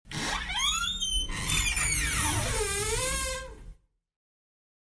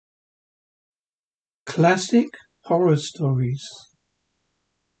Classic horror stories.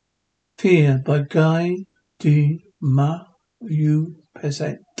 Fear by Guy de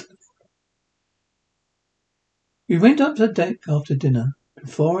Maupassant. We went up to the deck after dinner.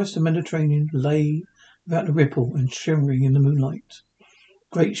 Before us the Mediterranean lay without a ripple and shimmering in the moonlight.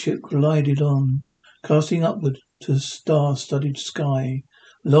 Great ship glided on, casting upward to the star-studded sky,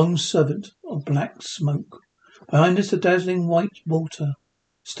 long servant of black smoke. Behind us the dazzling white water,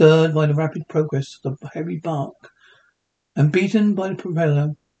 stirred by the rapid progress of the heavy bark, and beaten by the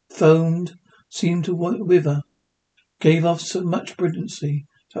propeller, foamed, seemed to wither, gave off so much brilliancy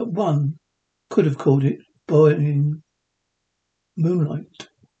that one could have called it boiling moonlight.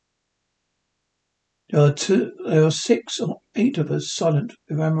 There are 6 or 8 of us silent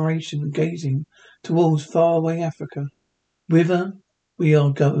with admiration, gazing towards far-away Africa. Whither we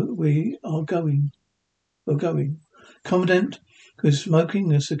are going. Commandant, who was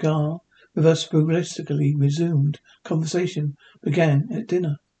smoking a cigar with us, progressively resumed conversation began at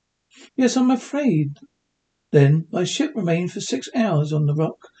dinner. Yes, I'm afraid. Then my ship remained for 6 hours on the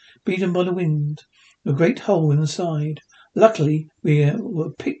rock, beaten by the wind, a great hole in the side. Luckily, we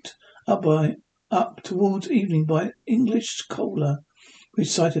were picked up towards evening by an English coaler,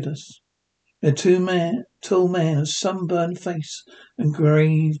 which sighted us. A tall man, a sunburned face and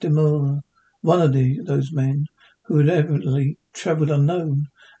grave demure. One of those men who had evidently travelled unknown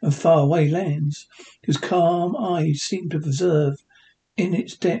and far-away lands, whose calm eyes seemed to preserve in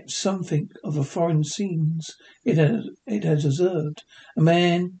its depths something of the foreign scenes it has observed. A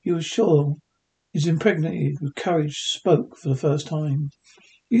man, you were sure, is impregnated with courage, spoke for the first time.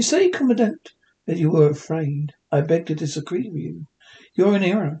 You say, Commandant, that you were afraid. I beg to disagree with you. You're in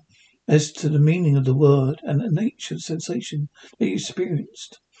error as to the meaning of the word and the nature of the sensation that you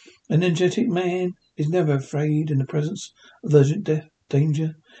experienced. An energetic man is never afraid in the presence of urgent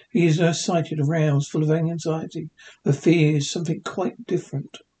danger. He is excited, aroused, full of anxiety, but fear is something quite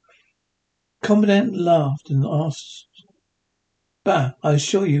different. Commandant laughed and asked, "Bah, I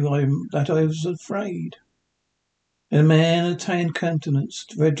assure you that I was afraid." And a man of tanned countenance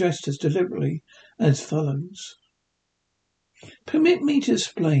addressed us deliberately as follows. Permit me to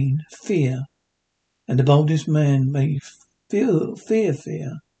explain. Fear, and the boldest man may fear,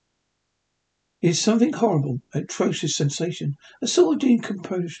 is something horrible, atrocious sensation, a sort of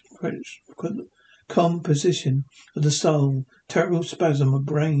decomposition of the soul, terrible spasm of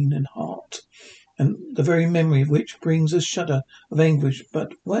brain and heart, and the very memory of which brings a shudder of anguish.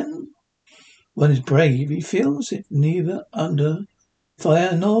 But when one is brave, he feels it neither under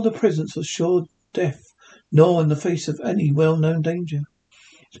fire nor the presence of sure death, nor in the face of any well-known danger.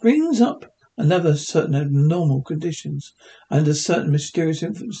 It brings up another certain abnormal conditions under certain mysterious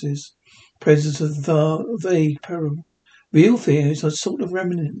influences, presence of vague peril. Real fear is a sort of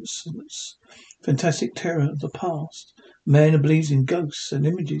reminiscence, fantastic terror of the past. Man who believes in ghosts and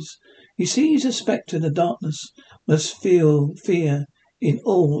images, he sees a spectre in the darkness, must feel fear in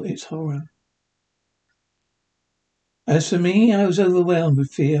all its horror. As for me, I was overwhelmed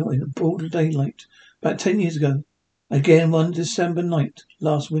with fear in broad daylight about 10 years ago. Again one December night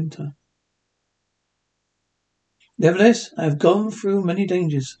last winter. Nevertheless, I have gone through many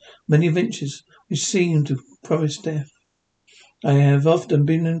dangers, many adventures which seemed to promise death. I have often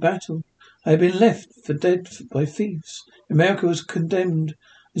been in battle. I have been left for dead by thieves. America was condemned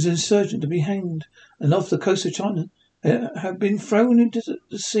as an insurgent to be hanged, and off the coast of China I have been thrown into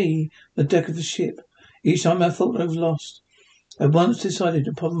the sea on the deck of a ship. Each time I thought I was lost, I once decided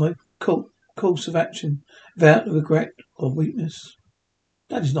upon my course of action without regret or weakness.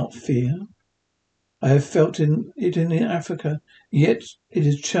 That is not fear. I have felt it in Africa, yet it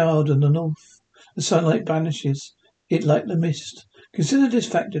is child in the north. The sunlight banishes it like the mist. Consider this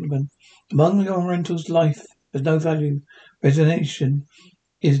fact, gentlemen. Among the Orientals, life has no value. Resignation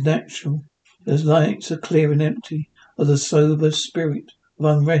is natural. The nights are clear and empty of the sober spirit of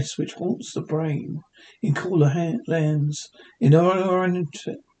unrest which haunts the brain in cooler lands. In Orient,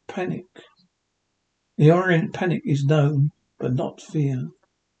 panic. The Orient panic is known, but not fear.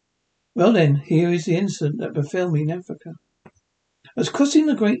 Well then, here is the incident that befell me in Africa. I was crossing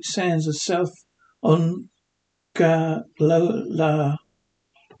the great sands of South Ongala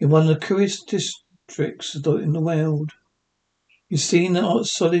in one of the curious districts in the world. You see the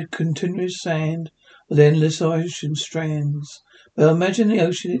solid continuous sand with endless ocean strands. Well, imagine the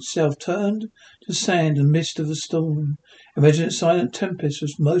ocean itself turned to sand and mist of a storm. Imagine its silent tempest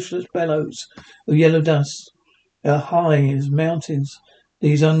with motionless bellows of yellow dust. They are high as mountains,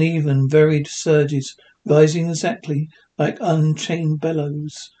 these uneven, varied surges, rising exactly like unchained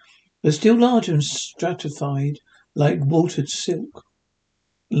bellows, but still larger and stratified like watered silk.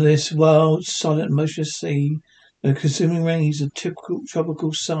 This wild, silent, motionless sea, the consuming rays of typical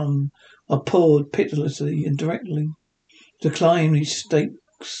tropical sun are poured pitilessly and directly. To climb these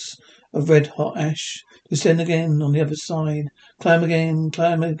stakes of red-hot ash, descend again on the other side, climb again,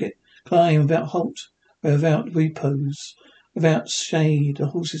 climb without halt, without repose, without shade. The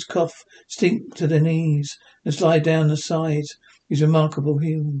horses cough, stink to their knees, and slide down the sides these remarkable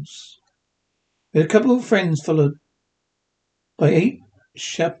hills. With a couple of friends followed by 8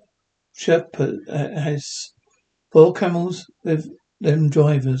 shepherds, 4 camels with them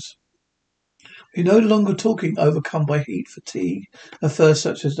drivers. We no longer talking, overcome by heat, fatigue, a thirst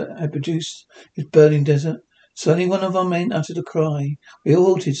such as that had produced this burning desert. Suddenly one of our men uttered a cry. We all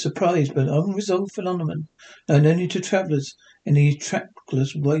halted, surprised by an unresolved phenomenon known only to travellers in these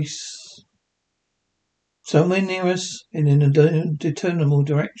trackless wastes. Somewhere near us, in an indeterminable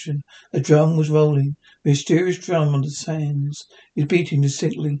direction, a drum was rolling. A mysterious drum on the sands. It was beating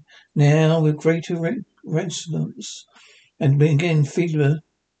distinctly, now with greater resonance, and again feebler.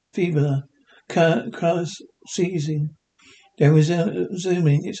 Cars ceasing, then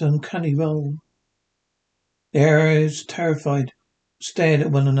resuming its uncanny roll. The arrows, terrified, stared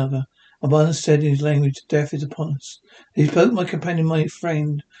at one another, and one said in his language, "Death is upon us." He spoke, my companion, my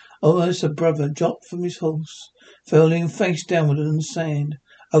friend, almost a brother, dropped from his horse, falling face downward on the sand,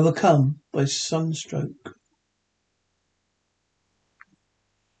 overcome by sunstroke.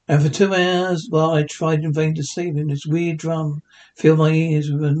 And for 2 hours, while I tried in vain to save him, this weird drum filled my ears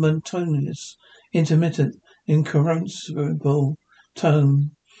with a monotonous, intermittent, incomprehensible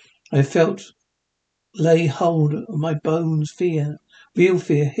tone. I felt lay hold of my bones fear, real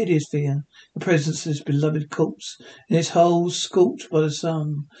fear, hideous fear, the presence of this beloved corpse in its hole scorched by the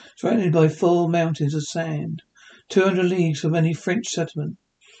sun, surrounded by 4 mountains of sand, 200 leagues from any French settlement,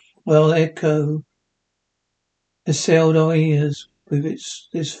 while echo assailed our ears with this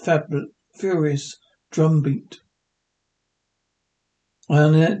furious drumbeat.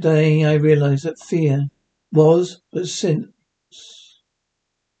 On that day I realized that fear was, but since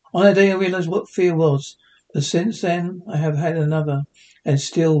On that day I realized what fear was, but since then I have had another and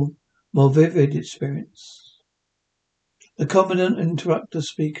still more vivid experience. The commandant interrupted the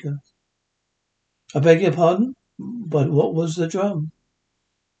speaker. "I beg your pardon, but what was the drum?"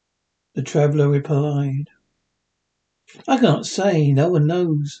 The traveller replied. "I cannot say. No one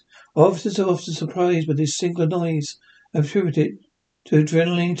knows. Officers are often surprised by this singular noise, attributed to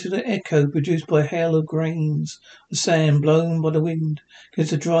adrenaline, to the echo produced by a hail of grains of sand blown by the wind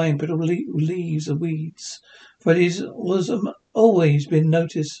against the dry and brittle leaves of weeds. For always been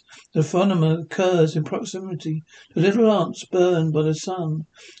noticed the phenomenon occurs in proximity to little lamps burned by the sun,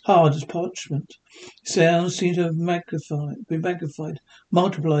 hard as parchment. Sounds seem to have been magnified,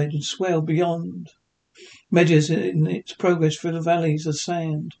 multiplied, and swelled beyond measures in its progress through the valleys of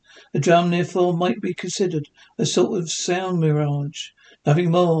sand. The drum, therefore, might be considered a sort of sound mirage,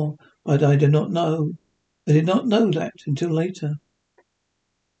 nothing more, but I did not know that until later.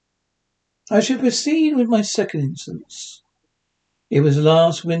 I shall proceed with my second instance. It was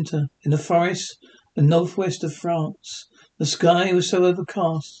last winter, in the forest, the northwest of France. The sky was so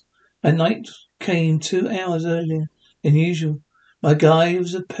overcast, and night came 2 hours earlier than usual. My guide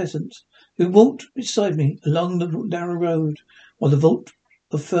was a peasant who walked beside me along the narrow road, while the vault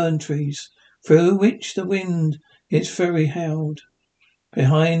of fern trees, through which the wind its fury howled.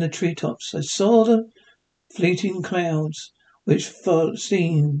 Behind the treetops I saw the fleeting clouds, which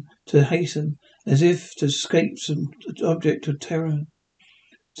seemed to hasten, as if to escape some object of terror.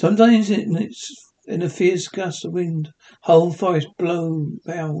 Sometimes in a fierce gust of wind, whole forest bowed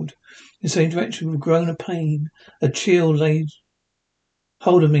in the same direction with a groan of pain. A chill laid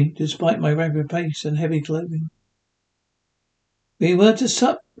hold of me, despite my rapid pace and heavy clothing. We were to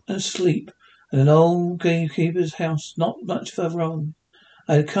sup and sleep at an old gamekeeper's house not much further on.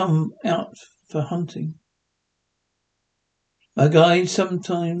 I had come out for hunting. My guide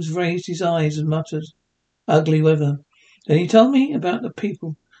sometimes raised his eyes and muttered, "Ugly weather." Then he told me about the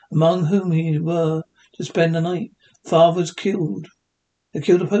people among whom he were to spend the night. Father was killed. They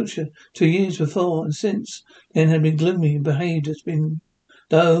killed a poacher 2 years before, and since then had been gloomy and behaved as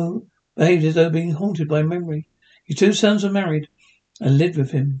though being haunted by memory. His 2 sons were married and lived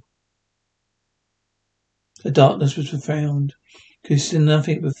with him. The darkness was profound. Could see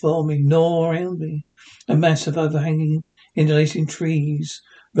nothing before me nor around me. A mass of overhanging, undulating trees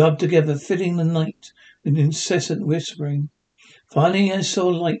rubbed together, filling the night with incessant whispering. Finally I saw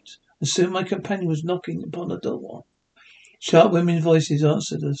light, and soon my companion was knocking upon the door. Sharp women's voices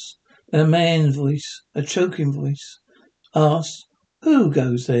answered us. Then a man's voice, a choking voice, asked, "Who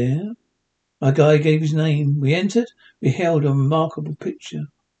goes there?" My guide gave his name. We entered, beheld a remarkable picture.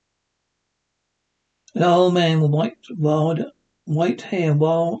 An old man with white hair and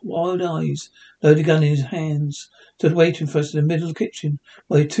wild eyes, loaded gun in his hands, stood waiting for us in the middle of the kitchen,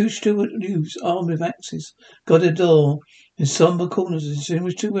 while two steward youths, armed with axes, guarded the door. In sombre corners,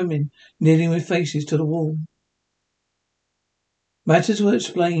 distinguished two women, kneeling with faces to the wall. Matters were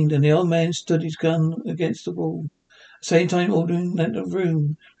explained, and the old man stood his gun against the wall, at the same time ordering that the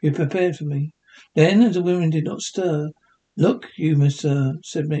room be prepared for me. Then, as the women did not stir, "Look, you, mister,"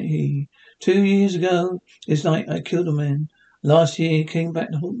 said he. 2 years ago this night I killed a man. Last year he came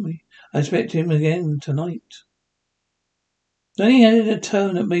back to haunt me. I expect him again tonight." Then he added in a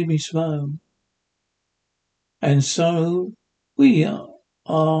tone that made me smile. "And so we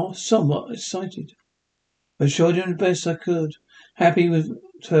are somewhat excited. I assured him the best I could, happy to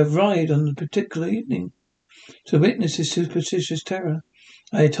have arrived on the particular evening to witness his superstitious terror.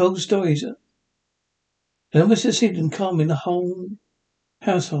 I had told stories and almost succeeded in calming the whole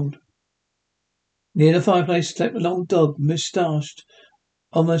household. Near the fireplace slept an old dog, moustached,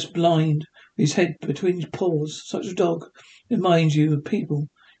 almost blind, with his head between his paws. Such a dog reminds you of people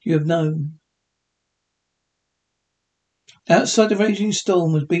you have known. Outside, the raging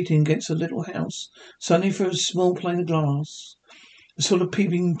storm was beating against the little house. Suddenly, through a small pane of glass, a sort of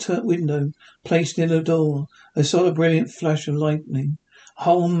peeping window placed near the door, I saw a brilliant flash of lightning. A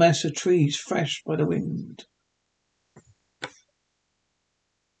whole mass of trees thrashed by the wind.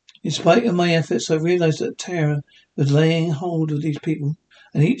 In spite of my efforts, I realized that terror was laying hold of these people,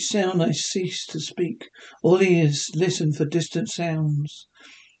 and each sound I ceased to speak. All ears listened for distant sounds.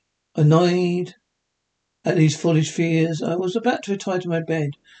 Annoyed at these foolish fears, I was about to retire to my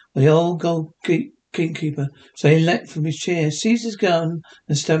bed when the old gold gatekeeper suddenly leapt from his chair, seized his gun,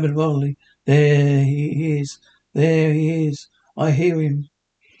 and stammered wildly, "There he is! There he is! I hear him!"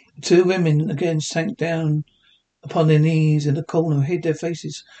 The two women again sank down upon their knees in the corner, hid their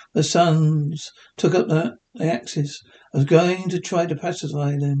faces. The sons took up the axes. I was going to try to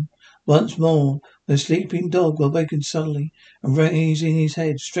pacify them once more, when the sleeping dog awakened suddenly, and raising his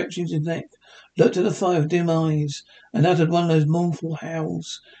head, stretching his neck, looked at the fire with dim eyes, and uttered one of those mournful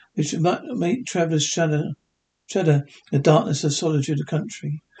howls which make travellers shudder in the darkness of solitude of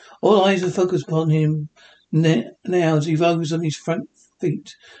country. All eyes were focused upon him now as he rose on his front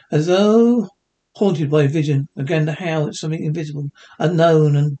feet, as though haunted by a vision, began to howl at something invisible,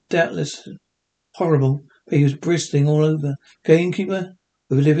 unknown, and doubtless horrible, but he was bristling all over. Gamekeeper,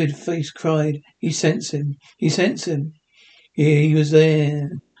 with a livid face, cried, "He scents him! He scents him! He was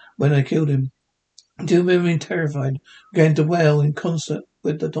there when I killed him." The two women, terrified, began to wail in concert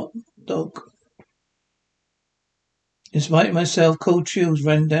with the dog. In spite of myself, cold chills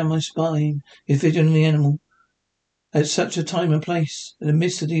ran down my spine. His vision of the animal at such a time and place, in the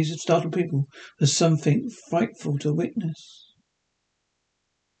midst of these startled people, was something frightful to witness.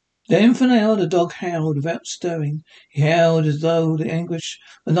 Then for an hour the dog howled without stirring. He howled as though the anguish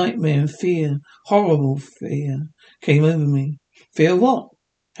of nightmare and fear, horrible fear, came over me. Fear of what?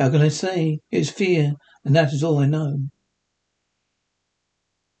 How can I say? It is fear, and that is all I know.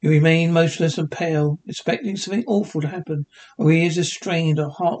 We remained motionless and pale, expecting something awful to happen. Our ears are strained, our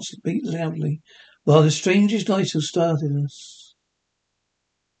hearts beat loudly, while the strangest item startled us.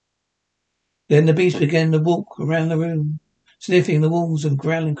 Then the beast began to walk around the room, sniffing the walls and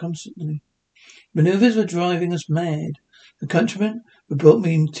growling constantly. Maneuvers were driving us mad. The countryman who brought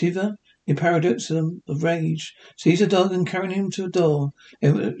me thither, in paroxysm of rage, seized the dog and carried him to a door,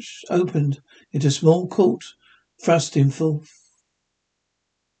 which opened into a small court, thrust him forth.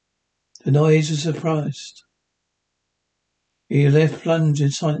 The noise was suppressed. He left plunged in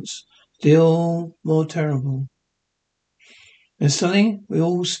silence, still more terrible. And suddenly we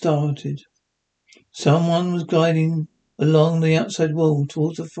all started. Someone was gliding along the outside wall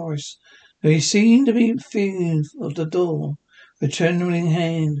towards the forest. He seemed to be feeling of the door with a trembling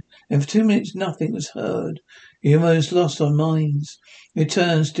hand, and for 2 minutes nothing was heard. We almost lost our minds. We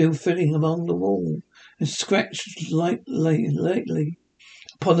turned, still feeling along the wall, and scratched lightly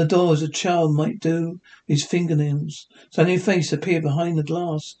upon the door as a child might do with his fingernails. Suddenly a face appeared behind the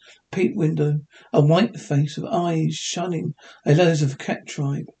glass peep window, a white face with eyes shining like those of a cat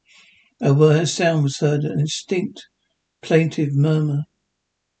tribe. A sound was heard, an indistinct, plaintive murmur.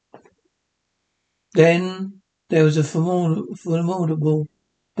 Then there was a formidable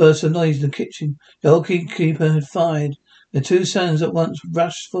burst of noise in the kitchen. The old keeper had fired. The two sons at once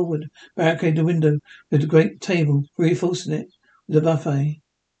rushed forward, barricaded the window with a great table, reinforcing it with a buffet.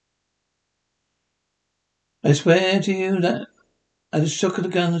 I swear to you that at the shock of the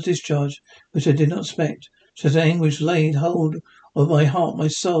gun's discharge, which I did not expect, such anguish laid hold of my heart, my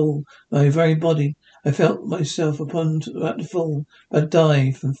soul, my very body. I felt myself about to fall, but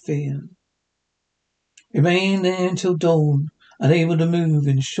die from fear. Remained there until dawn, unable to move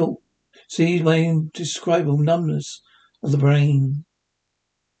in short, seized by indescribable numbness of the brain.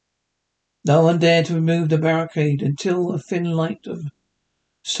 No one dared to remove the barricade until a thin light of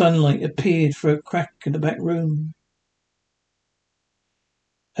sunlight appeared through a crack in the back room.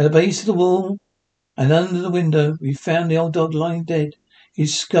 At the base of the wall and under the window, we found the old dog lying dead,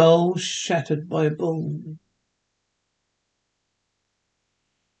 his skull shattered by a ball.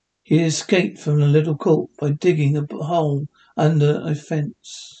 He had escaped from the little court by digging a hole under a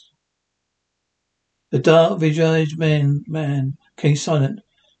fence. The dark-visaged man came silent.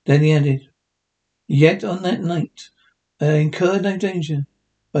 Then he added, "Yet on that night I incurred no danger,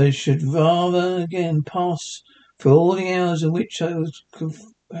 but I should rather again pass through all the hours in which I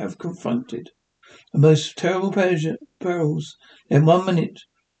have confronted the most terrible perils than 1 minute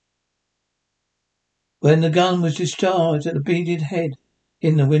when the gun was discharged at the bearded head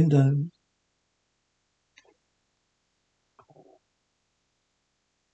in the window."